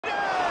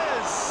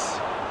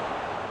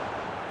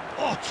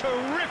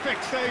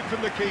terrific save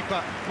from the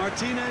keeper.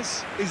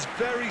 Martinez is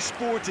very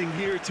sporting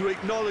here to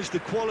acknowledge the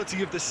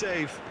quality of the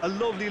save. A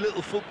lovely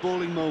little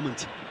footballing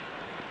moment.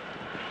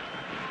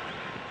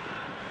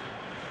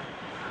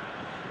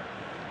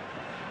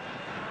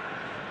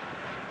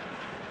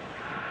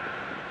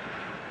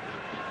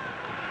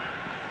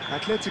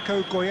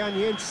 Atletico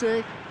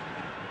Goianiense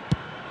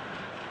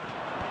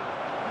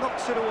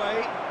knocks it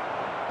away.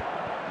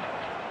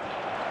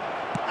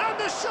 And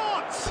the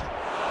shot!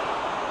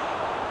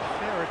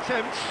 Fair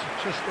attempt,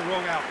 just the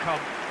wrong outcome.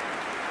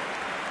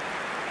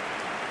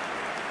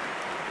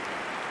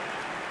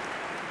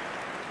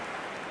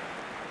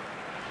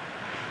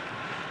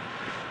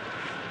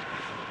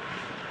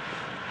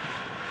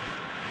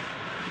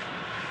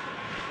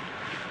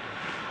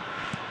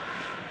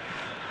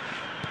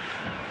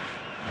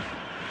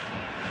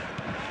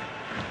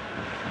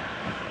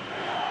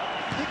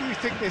 Who do you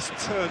think this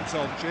turns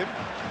on, Jim?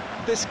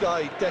 This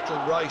guy,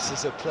 Declan Rice,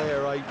 is a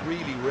player I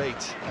really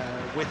rate.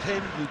 With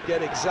him, you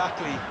get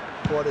exactly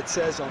what it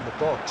says on the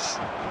box.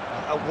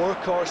 A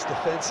workhorse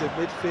defensive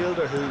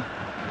midfielder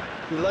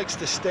who likes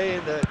to stay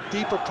in the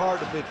deeper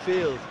part of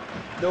midfield,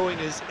 knowing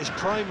his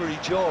primary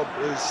job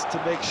is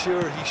to make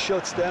sure he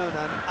shuts down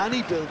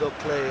any build-up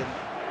play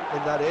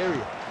in that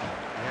area.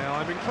 Yeah,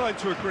 I'm inclined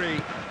to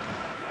agree.